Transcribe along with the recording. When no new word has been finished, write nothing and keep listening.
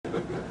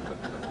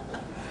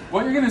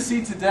What you're going to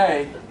see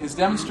today is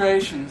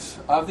demonstrations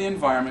of the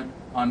environment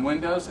on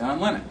Windows and on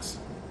Linux.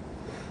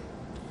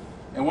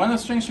 And one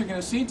of the things you're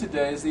going to see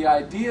today is the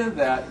idea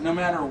that no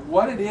matter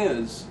what it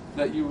is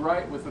that you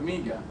write with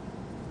AMIGA,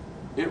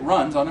 it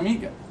runs on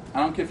AMIGA. I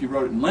don't care if you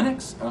wrote it in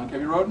Linux, I don't care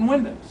if you wrote it in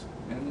Windows,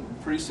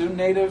 and pretty soon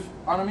native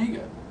on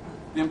AMIGA.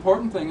 The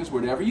important thing is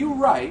whatever you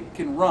write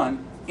can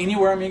run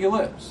anywhere AMIGA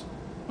lives,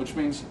 which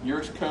means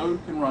your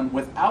code can run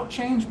without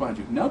change, mind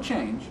you, no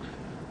change,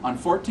 on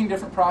 14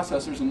 different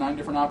processors and 9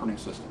 different operating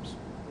systems.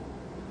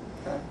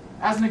 Okay?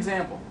 As an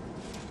example,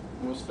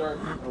 and we'll start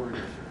over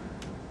here.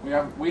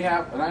 We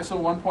have an ISO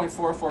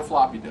 1.44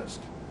 floppy disk.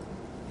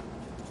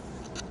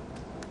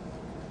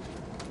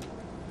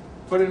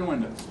 Put it in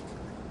Windows.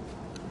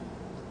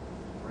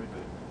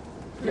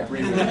 Yeah,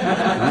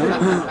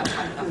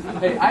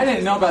 hey, I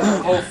didn't know about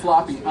the whole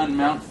floppy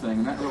unmount thing,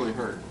 and that really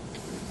hurt.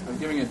 I'm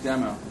giving a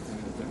demo.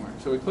 It didn't work.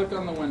 So we clicked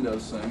on the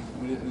Windows thing,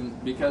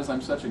 and because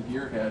I'm such a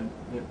gearhead,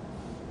 it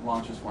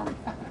launches for me.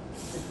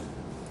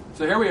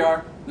 So here we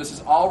are. This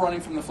is all running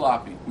from the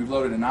floppy. We've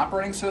loaded an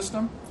operating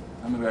system.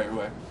 I'm going to go your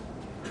way.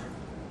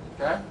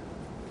 Okay?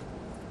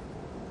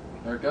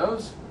 There it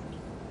goes.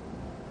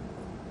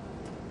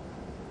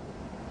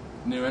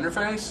 New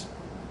interface.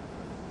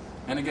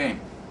 And a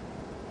game.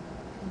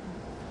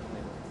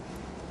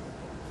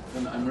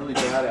 And I'm really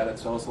bad at it,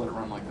 so I'll just let it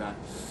run like that.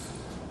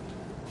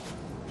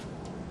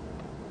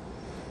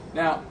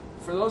 Now,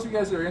 for those of you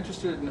guys that are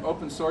interested in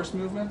open source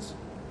movements,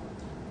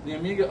 the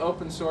AMIGA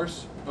open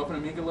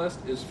AMIGA list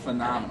is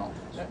phenomenal.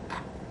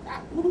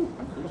 All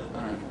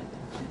right.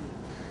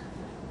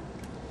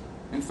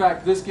 In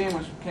fact, this game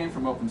came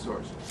from open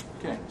source.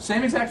 Okay,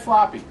 same exact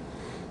floppy.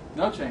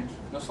 No change,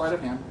 no sleight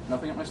of hand,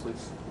 nothing up my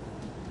sleeves.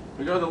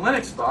 We go to the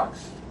Linux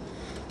box.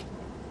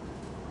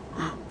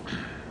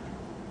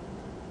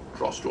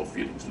 Trust your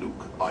feelings,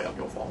 Luke. I am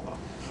your father.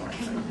 I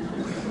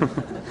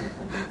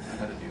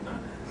had to do that.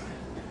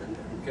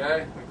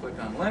 Okay, we click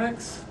on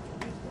Linux.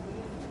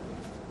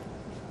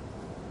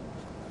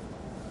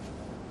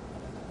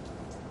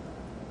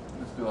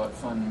 Let's do like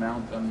fun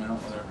mount,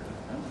 unmount, whatever.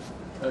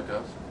 There it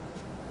goes.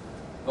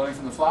 Loading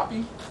from the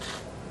floppy.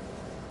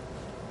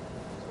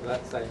 So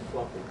that's same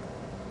floppy.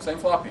 Same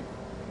floppy.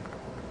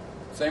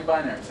 Same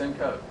binary, same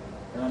code.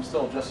 And I'm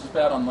still just as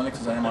bad on Linux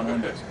as I am on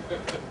Windows.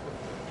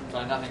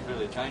 So nothing's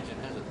really changing,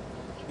 has it?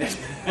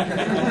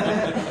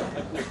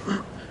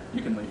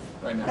 You can leave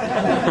right now.